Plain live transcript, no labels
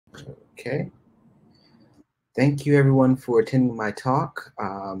Okay. Thank you, everyone, for attending my talk.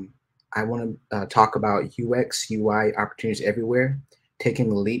 I want to talk about UX, UI opportunities everywhere, taking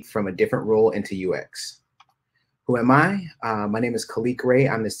the leap from a different role into UX. Who am I? My name is Khalik Ray.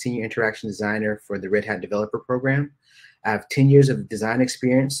 I'm the Senior Interaction Designer for the Red Hat Developer Program. I have 10 years of design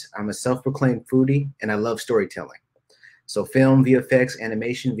experience. I'm a self-proclaimed foodie, and I love storytelling. So film, VFX,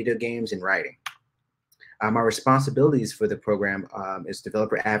 animation, video games, and writing. My responsibilities for the program is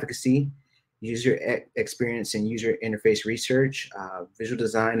developer advocacy, user experience and user interface research, visual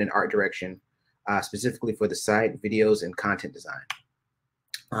design and art direction, specifically for the site, videos, and content design.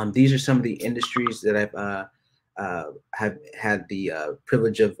 These are some of the industries that have had the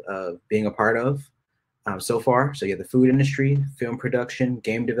privilege of being a part of so far. So you have the food industry, film production,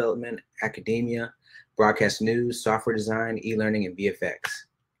 game development, academia, broadcast news, software design, e-learning, and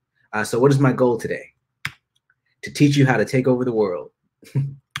VFX. So what is my goal today? To teach you how to take over the world.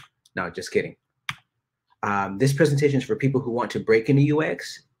 No, just kidding. This presentation is for people who want to break into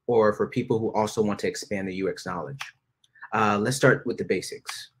UX or for people who also want to expand the UX knowledge. Let's start with the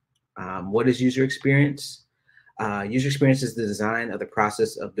basics. What is user experience? User experience is the design of the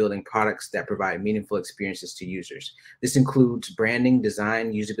process of building products that provide meaningful experiences to users. This includes branding,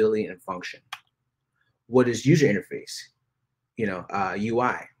 design, usability, and function. What is user interface?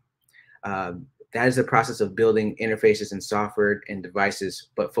 UI. That is the process of building interfaces and software and devices,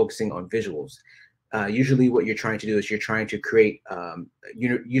 but focusing on visuals. Usually what you're trying to do is you're trying to create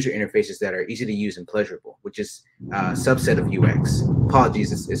user interfaces that are easy to use and pleasurable, which is a subset of UX.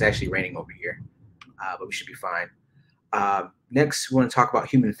 Apologies, it's actually raining over here, but we should be fine. Next, we want to talk about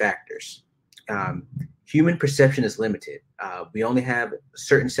human factors. Human perception is limited. We only have a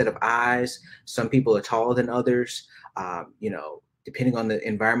certain set of eyes. Some people are taller than others. Depending on the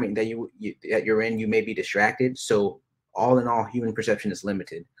environment that you're in, you may be distracted. So all in all, human perception is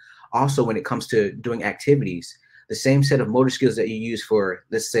limited. Also, when it comes to doing activities, the same set of motor skills that you use for,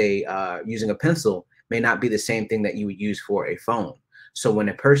 let's say, using a pencil may not be the same thing that you would use for a phone. So when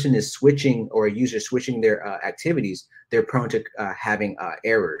a person is switching or a user switching their activities, they're prone to having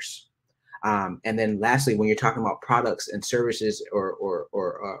errors. And then lastly, when you're talking about products and services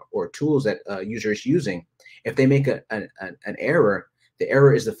or tools that a user is using, if they make an error, the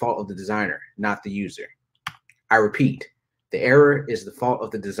error is the fault of the designer, not the user. I repeat, the error is the fault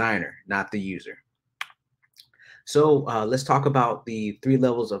of the designer, not the user. So let's talk about the 3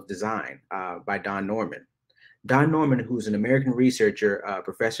 levels of design by Don Norman. Don Norman, who's an American researcher,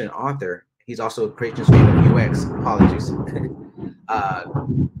 professor, and author, he's also a patron saint of UX. Apologies.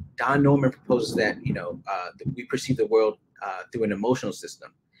 Don Norman proposes that we perceive the world through an emotional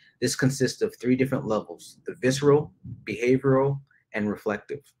system. This consists of 3 different levels: the visceral, behavioral, and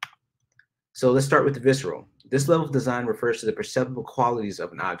reflective. So let's start with the visceral. This level of design refers to the perceptible qualities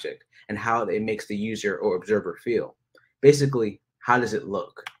of an object and how it makes the user or observer feel. Basically, how does it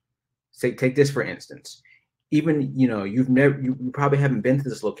look? Say, take this for instance. Even you probably haven't been to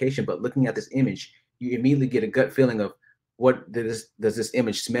this location, but looking at this image, you immediately get a gut feeling of what does this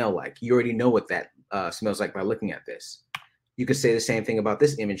image smell like. You already know what that smells like by looking at this. You could say the same thing about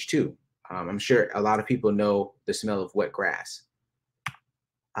this image too. I'm sure a lot of people know the smell of wet grass.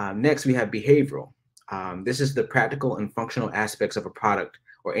 Next, we have behavioral. This is the practical and functional aspects of a product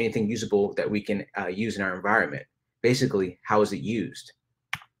or anything usable that we can use in our environment. Basically, how is it used?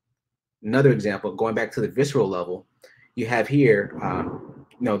 Another example, going back to the visceral level, you have here,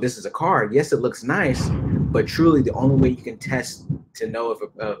 this is a car. Yes, it looks nice, but truly the only way you can test to know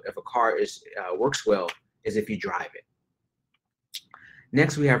if a car works well is if you drive it.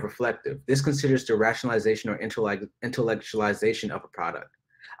 Next, we have reflective. This considers the rationalization or intellectualization of a product.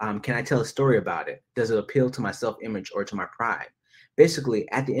 Can I tell a story about it? Does it appeal to my self-image or to my pride? Basically,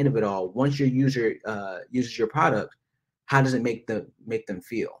 at the end of it all, once your user uses your product, how does it make them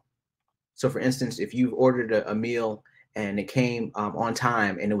feel? So for instance, if you've ordered a meal and it came on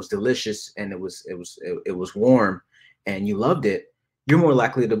time and it was delicious and it was warm and you loved it, you're more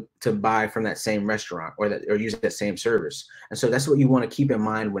likely to buy from that same restaurant or use that same service. And so that's what you want to keep in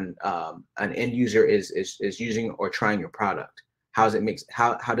mind when an end user is using or trying your product. How does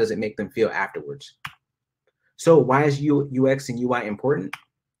it make them feel afterwards? So why is UX and UI important?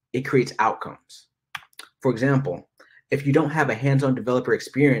 It creates outcomes. For example, if you don't have a hands-on developer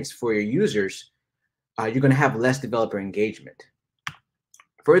experience for your users, you're going to have less developer engagement.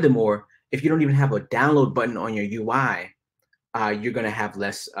 Furthermore, if you don't even have a download button on your UI, you're going to have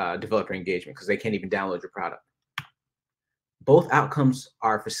less developer engagement because they can't even download your product. Both outcomes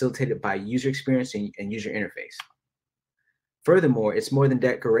are facilitated by user experience and user interface. Furthermore, it's more than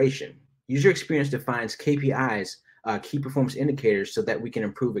decoration. User experience defines KPIs key performance indicators so that we can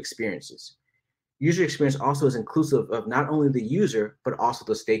improve experiences. User experience also is inclusive of not only the user, but also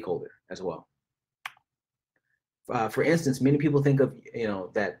the stakeholder as well. For instance, many people think of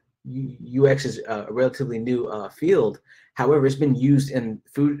that UX is a relatively new field. However, it's been used in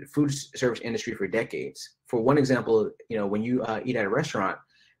food service industry for decades. For one example, when you eat at a restaurant,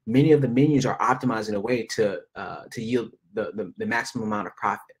 many of the menus are optimized in a way to yield the maximum amount of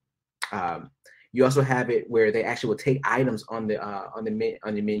profit. You also have it where they actually will take items on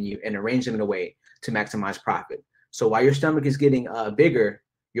the menu and arrange them in a way to maximize profit. So while your stomach is getting bigger,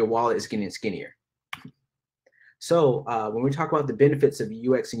 your wallet is getting skinnier. So when we talk about the benefits of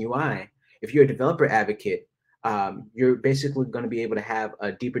UX and UI, if you're a developer advocate, you're basically going to be able to have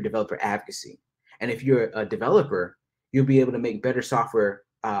a deeper developer advocacy. And if you're a developer, you'll be able to make better software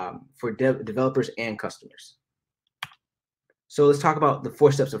for developers and customers. So let's talk about the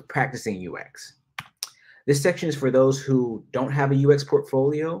 4 steps of practicing UX. This section is for those who don't have a UX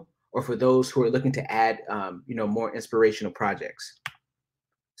portfolio or for those who are looking to add more inspirational projects.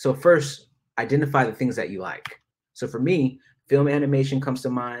 So first, identify the things that you like. So for me, film animation comes to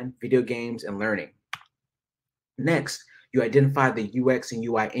mind, video games, and learning. Next, you identify the UX and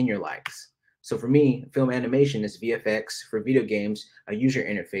UI in your likes. So for me, film animation is VFX, for video games, a user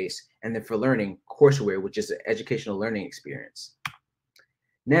interface, and then for learning, courseware, which is an educational learning experience.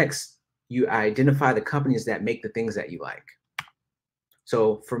 Next, you identify the companies that make the things that you like.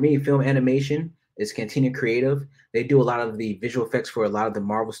 So for me, film animation is Cantina Creative. They do a lot of the visual effects for a lot of the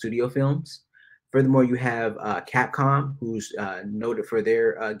Marvel Studio films. Furthermore, you have Capcom, who's noted for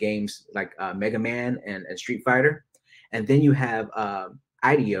their games like Mega Man and Street Fighter. And then you have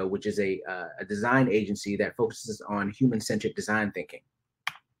IDEO, which is a design agency that focuses on human-centric design thinking.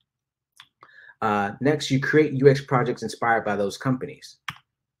 Next, you create UX projects inspired by those companies.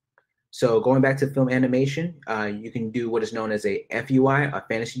 So going back to film animation, you can do what is known as a FUI, a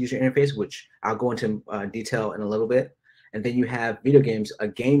fantasy user interface, which I'll go into detail in a little bit. And then you have video games, a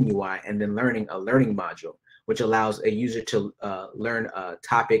game UI, and then learning, a learning module, which allows a user to learn a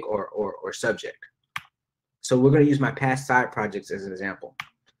topic or subject. So we're going to use my past side projects as an example.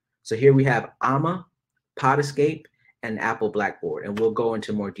 So here we have AMA, Podscape, and Apple Blackboard, and we'll go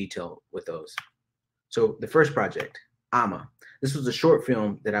into more detail with those. So the first project, AMA. This was a short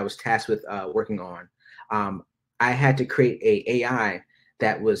film that I was tasked with working on. I had to create an AI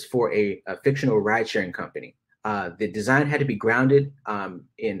that was for a fictional ride-sharing company. The design had to be grounded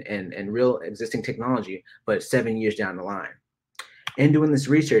in real existing technology, but 7 years down the line. In doing this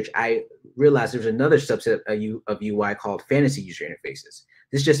research, I realized there's another subset of UI called fantasy user interfaces.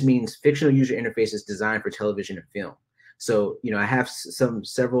 This just means fictional user interfaces designed for television and film. So, I have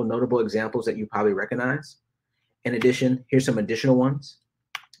several notable examples that you probably recognize. In addition, here's some additional ones.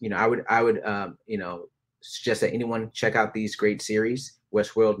 I would suggest that anyone check out these great series,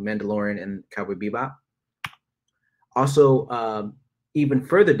 Westworld, Mandalorian, and Cowboy Bebop. Also, even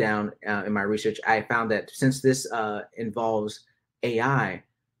further down in my research, I found that since this involves AI,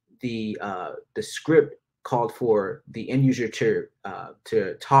 the script called for the end user to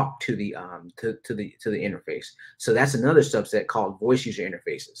talk to the interface. So that's another subset called voice user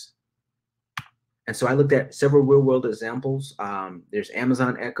interfaces. And so I looked at several real world examples. There's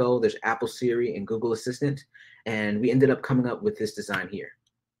Amazon Echo, there's Apple Siri, and Google Assistant, and we ended up coming up with this design here.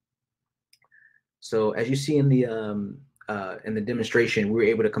 So as you see in the demonstration, we were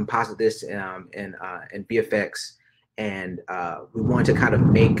able to composite this in VFX, and we wanted to kind of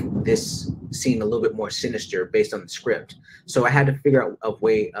make this scene a little bit more sinister based on the script. So I had to figure out a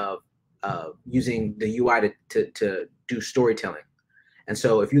way of using the UI to do storytelling. And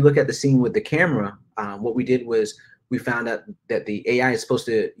so if you look at the scene with the camera, what we did was we found out that the AI is supposed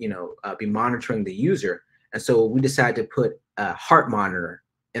to be monitoring the user, and so we decided to put a heart monitor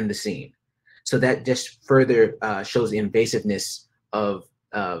in the scene. So that just further shows the invasiveness of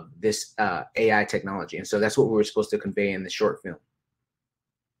this AI technology. And so that's what we were supposed to convey in the short film.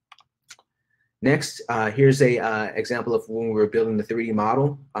 Next, here's a example of when we were building the 3D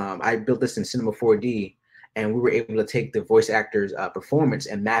model. I built this in Cinema 4D, and we were able to take the voice actor's performance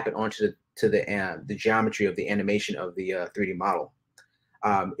and map it onto the geometry of the animation of the 3D model.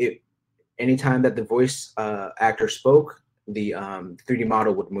 Anytime that the voice actor spoke, the 3D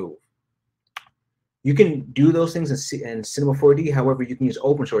model would move. You can do those things in Cinema 4D. However, you can use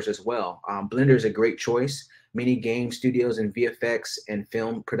open source as well. Blender is a great choice. Many game studios and VFX and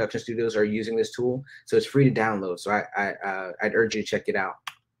film production studios are using this tool, so it's free to download. So I'd urge you to check it out.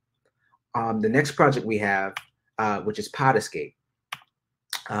 The next project we have, which is Podscape.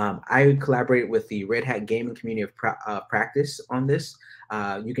 I collaborated with the Red Hat gaming community of practice on this.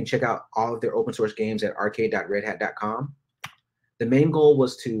 You can check out all of their open source games at arcade.redhat.com. The main goal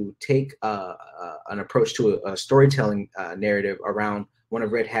was to take an approach to a storytelling narrative around one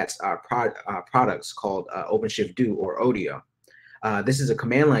of Red Hat's products called OpenShift Do, or Odeo. This is a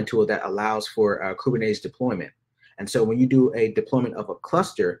command line tool that allows for Kubernetes deployment. And so when you do a deployment of a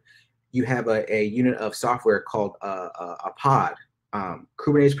cluster, you have a unit of software called a pod.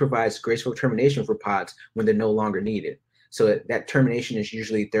 Kubernetes provides graceful termination for pods when they're no longer needed. So that termination is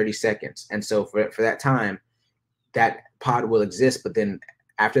usually 30 seconds. And so for that time, that pod will exist, but then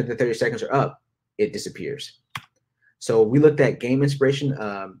after the 30 seconds are up, it disappears. So we looked at game inspiration,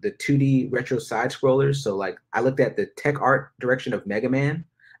 the 2D retro side scrollers. So like I looked at the tech art direction of Mega Man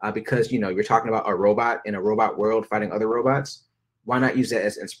because, you know, you're talking about a robot in a robot world fighting other robots. Why not use that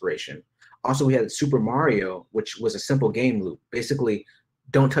as inspiration? Also, we had Super Mario, which was a simple game loop. Basically,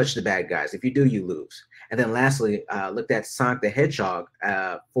 don't touch the bad guys. If you do, you lose. And then lastly, looked at Sonic the Hedgehog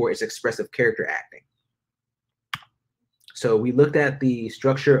for its expressive character acting. So we looked at the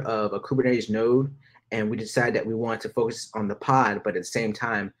structure of a Kubernetes node, and we decided that we wanted to focus on the pod, but at the same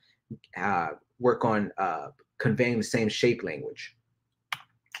time, work on conveying the same shape language.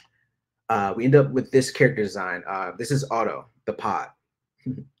 We end up with this character design. This is Otto, the pod.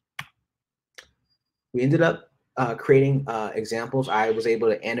 We ended up creating examples. I was able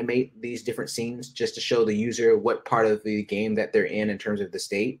to animate these different scenes just to show the user what part of the game that they're in terms of the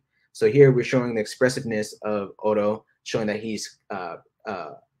state. So here we're showing the expressiveness of Otto, showing that he's a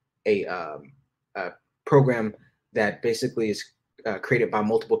program that basically is created by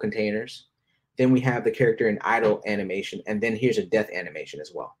multiple containers. Then we have the character in idle animation, and then here's a death animation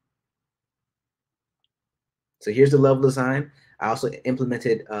as well. So here's the level design. I also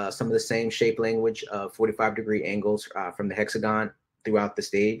implemented some of the same shape language of 45-degree angles from the hexagon throughout the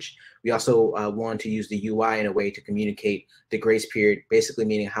stage. We also wanted to use the UI in a way to communicate the grace period, basically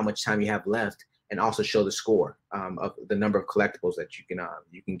meaning how much time you have left, and also show the score of the number of collectibles that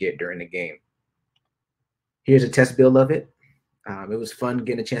you can get during the game. Here's a test build of it. It was fun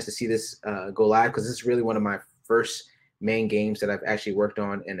getting a chance to see this go live because this is really one of my first main games that I've actually worked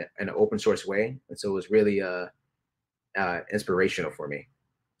on in an open source way, and so it was really inspirational for me.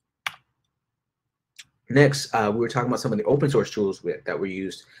 Next, we were talking about some of the open source tools that were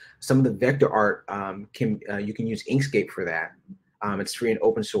used. Some of the vector art you can use Inkscape for that. It's free and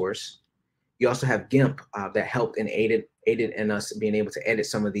open source. You also have GIMP that helped and aided in us being able to edit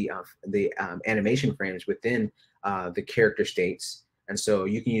some of the animation frames within the character states. And so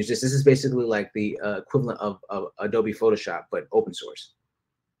you can use this. This is basically like the equivalent of Adobe Photoshop, but open source.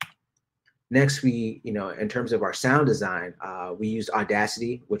 Next, in terms of our sound design, we used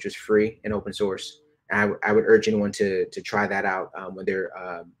Audacity, which was free and open source. And I would urge anyone to try that out when they're,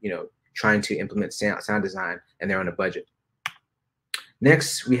 trying to implement sound design and they're on a budget.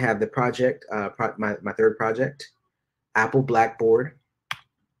 Next, we have the project, my third project, Apple Blackboard.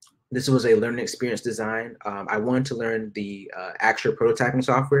 This was a learning experience design. I wanted to learn the Axure prototyping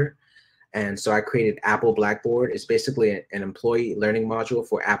software. And so I created Apple Blackboard. It's basically an employee learning module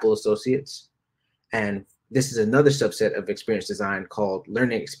for Apple associates. And this is another subset of experience design called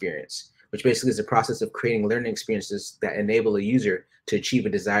learning experience, which basically is the process of creating learning experiences that enable a user to achieve a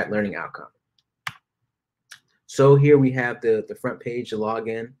desired learning outcome. So here we have the front page, the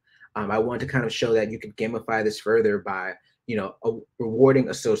login. I wanted to kind of show that you could gamify this further by, rewarding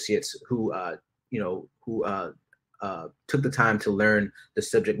associates who, took the time to learn the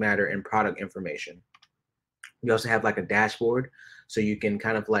subject matter and product information. We also have like a dashboard, so you can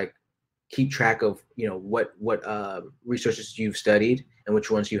kind of like keep track of what resources you've studied and which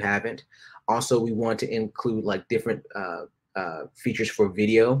ones you haven't. Also, we want to include like different features for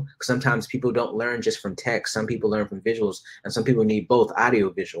video. Sometimes people don't learn just from text. Some people learn from visuals, and some people need both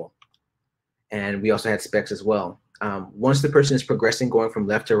audio visual. And we also had specs as well. Once the person is progressing, going from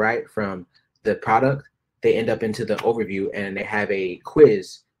left to right from the product, they end up into the overview and they have a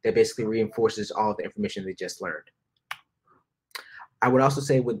quiz that basically reinforces all of the information they just learned. I would also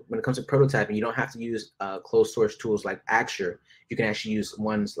say when it comes to prototyping, you don't have to use closed source tools like Axure. You can actually use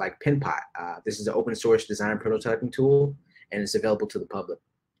ones like Penpot. This is an open source design prototyping tool, and it's available to the public.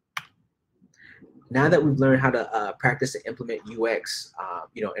 Now that we've learned how to practice and implement UX,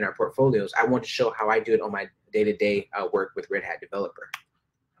 in our portfolios, I want to show how I do it on my day-to-day work with Red Hat Developer.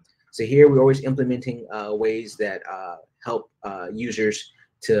 So here we're always implementing ways that help users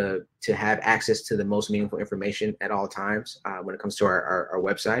to have access to the most meaningful information at all times when it comes to our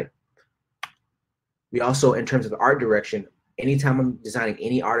website. We also, in terms of art direction, anytime I'm designing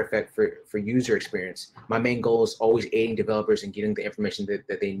any artifact for user experience, my main goal is always aiding developers and getting the information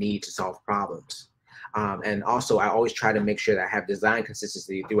that they need to solve problems. And also, I always try to make sure that I have design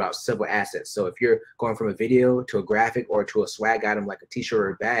consistency throughout several assets. So if you're going from a video to a graphic or to a swag item like a t-shirt or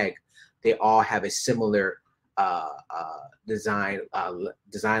a bag, they all have a similar design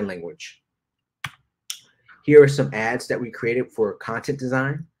language. Here are some ads that we created for content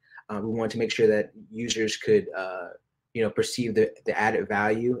design. We wanted to make sure that users could perceive the added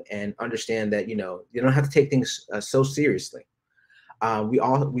value and understand that, you don't have to take things so seriously.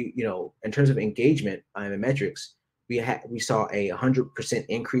 In terms of engagement and metrics, we saw a 100%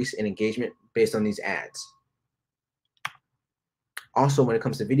 increase in engagement based on these ads. Also, when it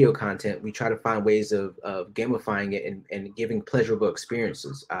comes to video content, we try to find ways of gamifying it and giving pleasurable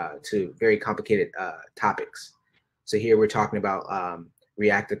experiences to very complicated topics. So here we're talking about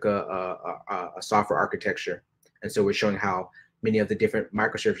Reactica, a software architecture. And so we're showing how many of the different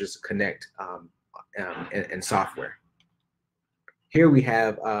microservices connect in software. Here we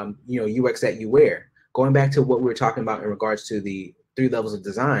have UX that you wear. Going back to what we were talking about in regards to the 3 levels of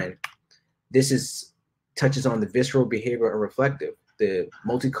design, this touches on the visceral, behavioral, and reflective. The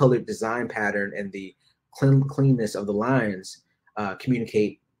multicolored design pattern and the cleanness of the lines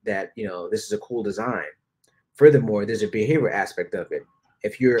communicate that this is a cool design. Furthermore, there's a behavior aspect of it.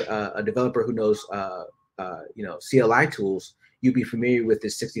 If you're a developer who knows CLI tools, you'd be familiar with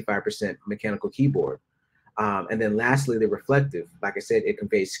this 65% mechanical keyboard. And then lastly, the reflective. Like I said, it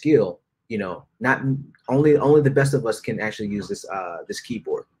conveys skill. Not only the best of us can actually use this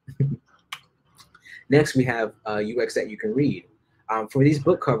keyboard. Next, we have UX that you can read. For these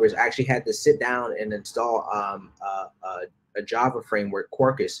book covers, I actually had to sit down and install a Java framework,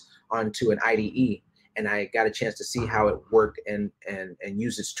 Quarkus, onto an IDE, and I got a chance to see how it worked and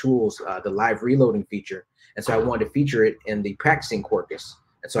use its tools, the live reloading feature. And so I wanted to feature it in the practicing Quarkus.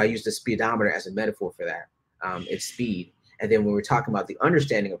 And so I used the speedometer as a metaphor for that. Its speed. And then when we're talking about the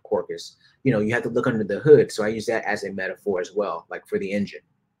understanding of Quarkus, you have to look under the hood. So I use that as a metaphor as well, like for the engine.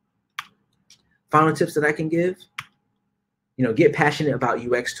 Final tips that I can give, get passionate about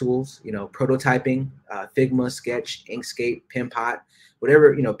UX tools, prototyping, Figma, Sketch, Inkscape, Penpot,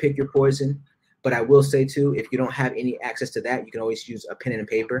 whatever, pick your poison. But I will say too, if you don't have any access to that, you can always use a pen and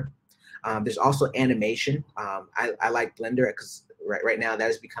paper. There's also animation. I like Blender because right now that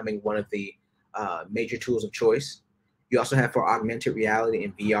is becoming one of the major tools of choice. You also have for augmented reality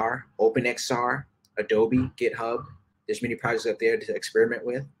and VR, OpenXR, Adobe, GitHub. There's many projects up there to experiment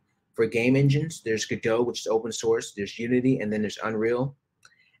with. For game engines, there's Godot, which is open source. There's Unity, and then there's Unreal.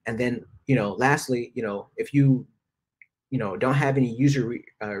 And then, lastly, if you, don't have any user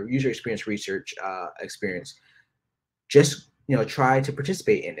experience research experience, just try to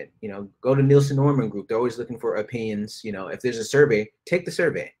participate in it. Go to Nielsen Norman Group. They're always looking for opinions. If there's a survey, take the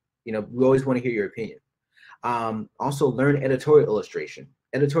survey. We always want to hear your opinion. Also, learn editorial illustration.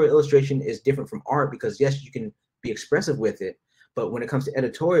 Editorial illustration is different from art because yes, you can be expressive with it, but when it comes to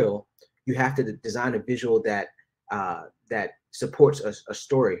editorial, you have to design a visual that supports a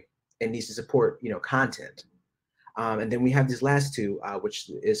story and needs to support content. And then we have these last two,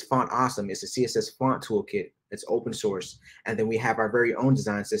 which is Font Awesome. It's a CSS font toolkit. It's open source, and then we have our very own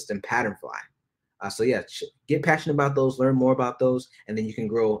design system, Patternfly. So yeah, get passionate about those, learn more about those, and then you can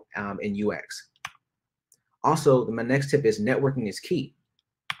grow in UX. Also, my next tip is networking is key.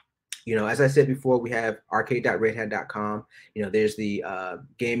 As I said before, we have arcade.redhat.com. There's the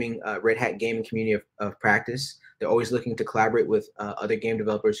Red Hat gaming community of practice. They're always looking to collaborate with other game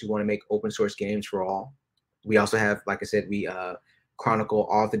developers who want to make open source games for all. We also have, like I said, we chronicle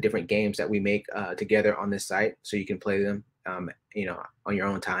all the different games that we make together on this site, so you can play them, on your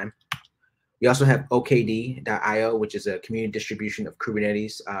own time. We also have OKD.io, which is a community distribution of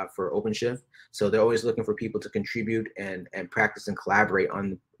Kubernetes for OpenShift. So they're always looking for people to contribute and practice and collaborate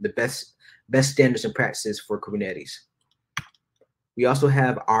on the best standards and practices for Kubernetes. We also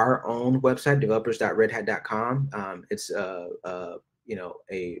have our own website, developers.redhat.com. It's a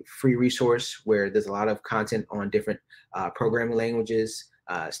free resource where there's a lot of content on different programming languages,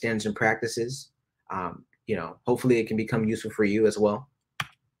 standards and practices. Hopefully it can become useful for you as well.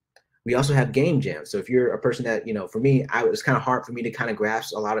 We also have game jams. So if you're a person that, for me, it was kind of hard for me to kind of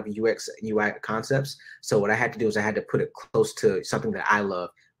grasp a lot of UX and UI concepts. So what I had to do is I had to put it close to something that I love,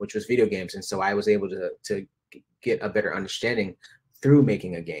 which was video games. And so I was able to get a better understanding through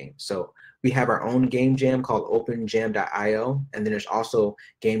making a game. So we have our own game jam called openjam.io. And then there's also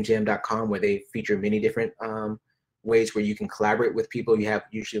gamejam.com where they feature many different ways where you can collaborate with people. You have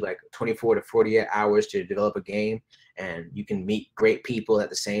usually like 24 to 48 hours to develop a game, and you can meet great people at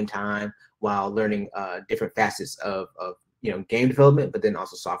the same time while learning different facets of game development, but then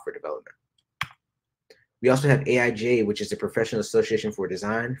also software development. We also have AIJ, which is the Professional Association for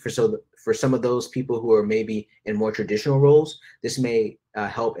Design. For some of those people who are maybe in more traditional roles, this may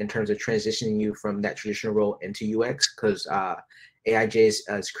help in terms of transitioning you from that traditional role into UX, because AIJ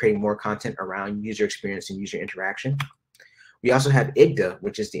is creating more content around user experience and user interaction. We also have IGDA,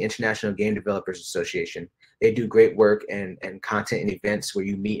 which is the International Game Developers Association. They do great work and content and events where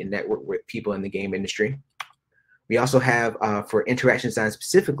you meet and network with people in the game industry. We also have, for interaction design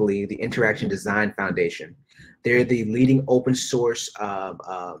specifically, the Interaction Design Foundation. They're the leading open source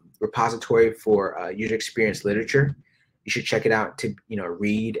repository for user experience literature. You should check it out to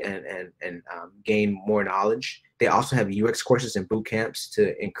read and gain more knowledge. They also have UX courses and boot camps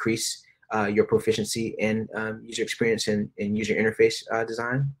to increase your proficiency in user experience and user interface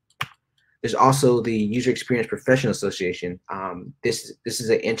design. There's also the User Experience Professional Association. This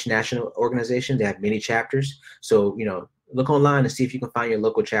is an international organization. They have many chapters. So, look online and see if you can find your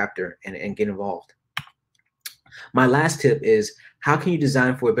local chapter and get involved. My last tip is, how can you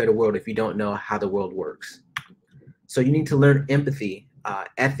design for a better world if you don't know how the world works? So you need to learn empathy,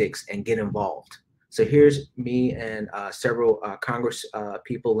 ethics, and get involved. So here's me and several Congress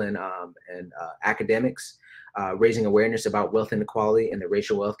people and academics raising awareness about wealth inequality and the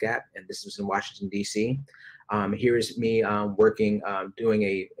racial wealth gap, and this was in Washington, D.C. Here's me working, doing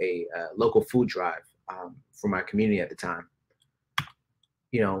a local food drive for my community at the time.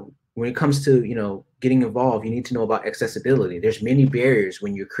 When it comes to getting involved, you need to know about accessibility. There's many barriers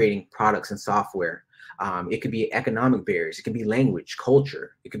when you're creating products and software. It could be economic barriers, it could be language,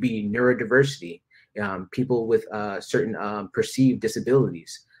 culture, it could be neurodiversity, people with certain perceived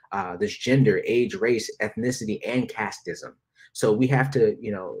disabilities. There's gender, age, race, ethnicity, and casteism. So we have to,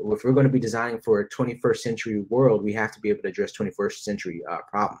 if we're going to be designing for a 21st century world, we have to be able to address 21st century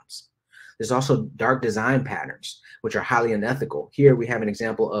problems. There's also dark design patterns, which are highly unethical. Here we have an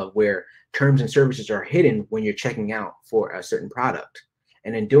example of where terms and services are hidden when you're checking out for a certain product.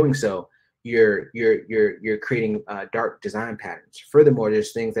 And in doing so, you're creating dark design patterns. Furthermore,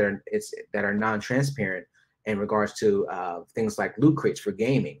 there's things that are non-transparent in regards to things like loot crates for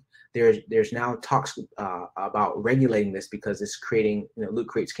gaming. There's now talks about regulating this because it's creating, loot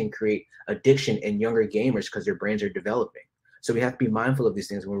crates can create addiction in younger gamers because their brains are developing. So we have to be mindful of these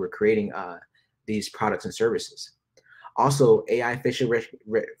things when we're creating these products and services. Also, AI facial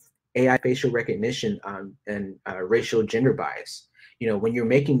recognition and racial gender bias. When you're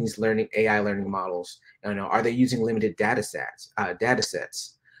making these AI learning models, are they using limited data sets?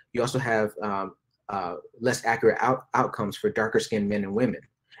 You also have less accurate outcomes for darker skinned men and women.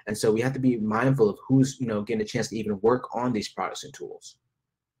 And so we have to be mindful of who's, getting a chance to even work on these products and tools.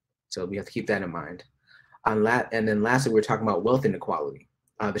 So we have to keep that in mind. And then lastly, we're talking about wealth inequality.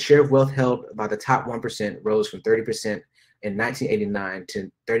 The share of wealth held by the top 1% rose from 30% in 1989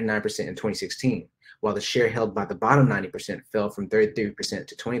 to 39% in 2016, while the share held by the bottom 90% fell from 33%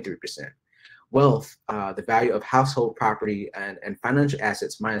 to 23%. Wealth, the value of household property and financial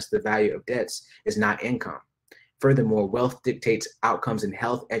assets minus the value of debts, is not income. Furthermore, wealth dictates outcomes in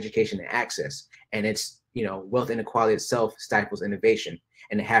health, education, and access. And it's, wealth inequality itself stifles innovation,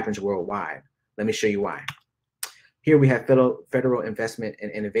 and it happens worldwide. Let me show you why. Here we have federal investment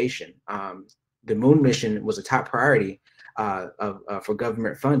in innovation. The moon mission was a top priority for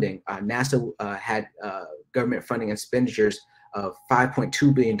government funding. NASA had government funding expenditures of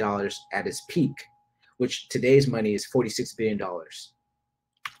 $5.2 billion at its peak, which today's money is $46 billion.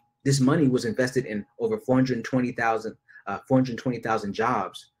 This money was invested in over 420,000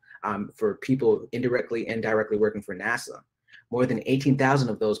 jobs for people indirectly and directly working for NASA. More than 18,000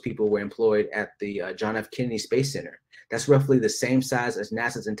 of those people were employed at the John F. Kennedy Space Center. That's roughly the same size as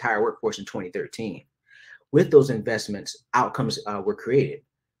NASA's entire workforce in 2013. With those investments, outcomes were created.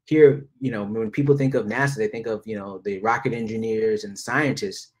 Here, when people think of NASA, they think of, the rocket engineers and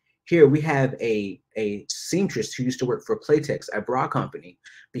scientists. Here we have a seamstress who used to work for Playtex, a bra company.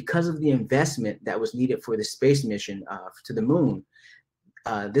 Because of the investment that was needed for the space mission to the moon,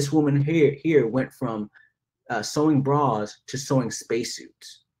 this woman here went from sewing bras to sewing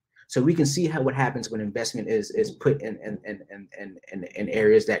spacesuits. So we can see what happens when investment is put in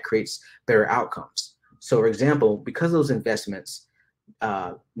areas that creates better outcomes. So, for example, because of those investments,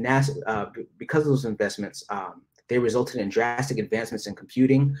 they resulted in drastic advancements in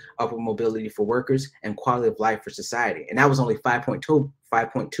computing, upward mobility for workers, and quality of life for society. And that was only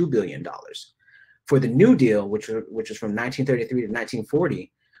 $5.2 billion. For the New Deal, which was from 1933 to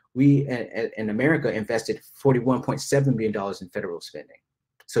 1940, we in America invested $41.7 billion in federal spending.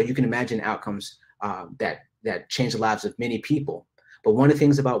 So you can imagine outcomes that change the lives of many people. But one of the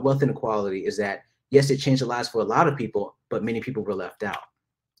things about wealth inequality is that Yes, it changed the lives for a lot of people, but many people were left out.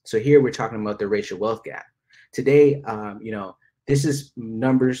 So here we're talking about the racial wealth gap. Today, this is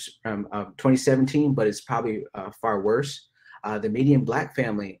numbers from 2017, but it's probably far worse. The median Black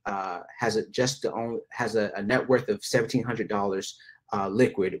family has a net worth of $1,700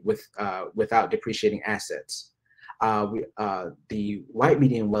 liquid without depreciating assets. The white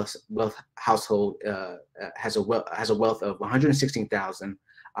median wealth household has a wealth of $116,000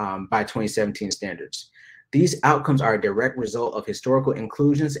 by 2017 standards. These outcomes are a direct result of historical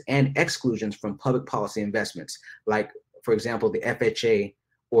inclusions and exclusions from public policy investments, like, for example, the FHA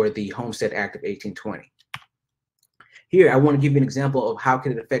or the Homestead Act of 1820. Here, I want to give you an example of how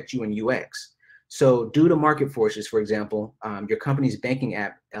can it affect you in UX. So due to market forces, for example, your company's banking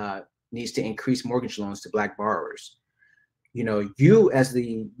app needs to increase mortgage loans to Black borrowers. You as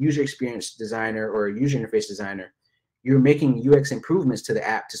the user experience designer or user interface designer, you're making UX improvements to the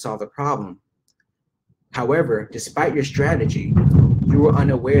app to solve the problem. However, despite your strategy, you were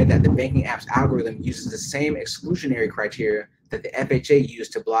unaware that the banking app's algorithm uses the same exclusionary criteria that the FHA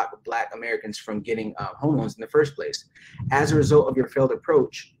used to block Black Americans from getting home loans in the first place. As a result of your failed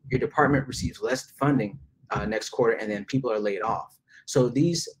approach, your department receives less funding next quarter, and then people are laid off. So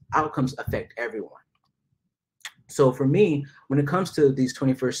these outcomes affect everyone. So for me, when it comes to these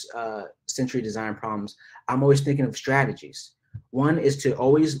 21st century design problems, I'm always thinking of strategies. One is to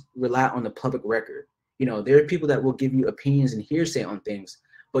always rely on the public record. There are people that will give you opinions and hearsay on things,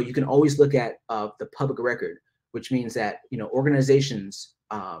 but you can always look at the public record, which means that organizations,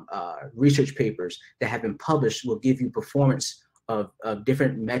 research papers that have been published will give you performance of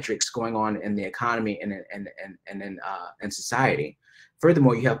different metrics going on in the economy and in society.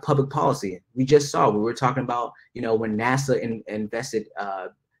 Furthermore, you have public policy. We just saw, we were talking about, when NASA invested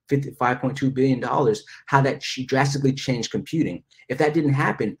 $5.2 billion, how that drastically changed computing. If that didn't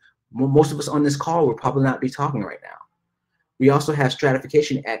happen, most of us on this call would probably not be talking right now. We also have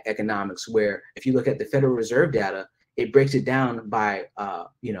stratification economics, where if you look at the Federal Reserve data, it breaks it down by,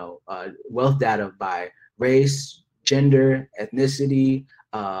 wealth data by race, gender, ethnicity,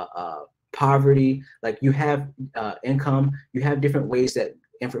 poverty. Like, you have income, you have different ways that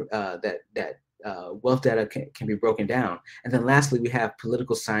wealth data can be broken down. And then lastly, we have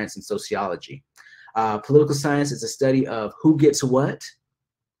political science and sociology. Political science is a study of who gets what,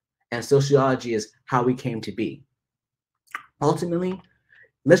 and sociology is how we came to be. Ultimately,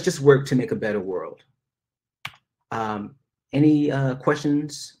 let's just work to make a better world. Any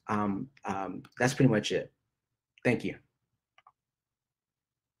questions? That's pretty much it. Thank you.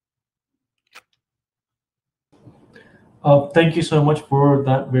 Thank you so much for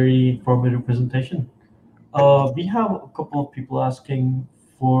that very informative presentation. We have a couple of people asking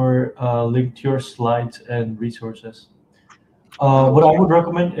for a link to your slides and resources. What I would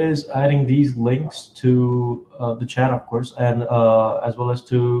recommend is adding these links to the chat, of course, and as well as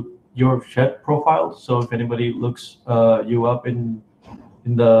to your Shed profile. So if anybody looks you up in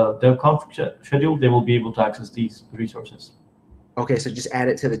the DevConf schedule, they will be able to access these resources. Okay, so just add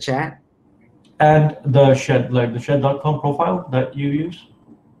it to the chat. And the Shed, like the Shed.com profile that you use.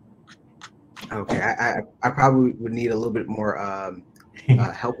 Okay, I probably would need a little bit more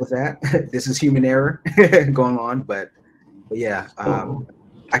help with that. This is human error going on, but yeah,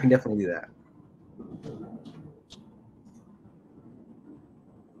 I can definitely do that.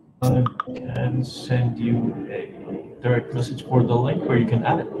 I can send you a direct message for the link where you can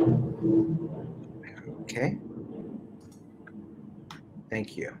add it. Okay.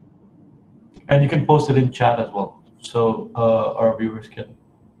 Thank you. And you can post it in chat as well, so our viewers can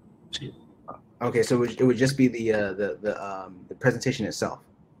see it. Okay, so it would just be the presentation itself.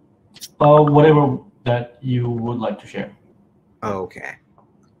 Whatever that you would like to share. Okay,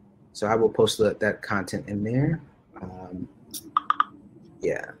 so I will post that content in there.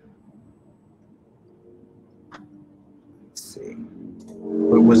 Yeah. Let's see.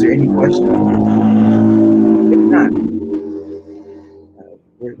 Was there any questions? If not,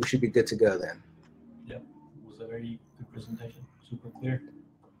 we should be good to go then. Yeah, it was a very good presentation. Super clear.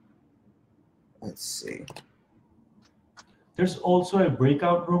 Let's see. There's also a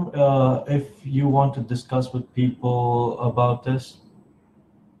breakout room if you want to discuss with people about this.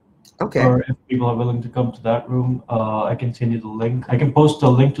 Okay. Or if people are willing to come to that room, I can send you the link. I can post a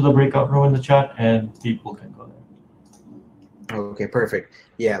link to the breakout room in the chat, and people can go there. Okay, perfect.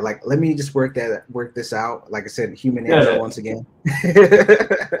 Yeah, like, let me just work this out. Like I said, human error once again.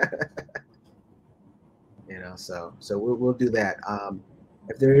 So we'll do that.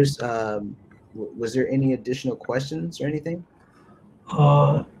 If there's was there any additional questions or anything?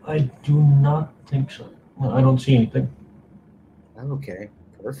 I do not think so. No, I don't see anything. Okay,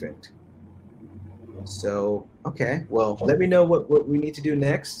 perfect. So, okay, well, let me know what we need to do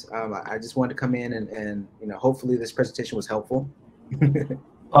next. I just wanted to come in and hopefully this presentation was helpful.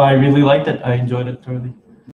 I really liked it. I enjoyed it thoroughly.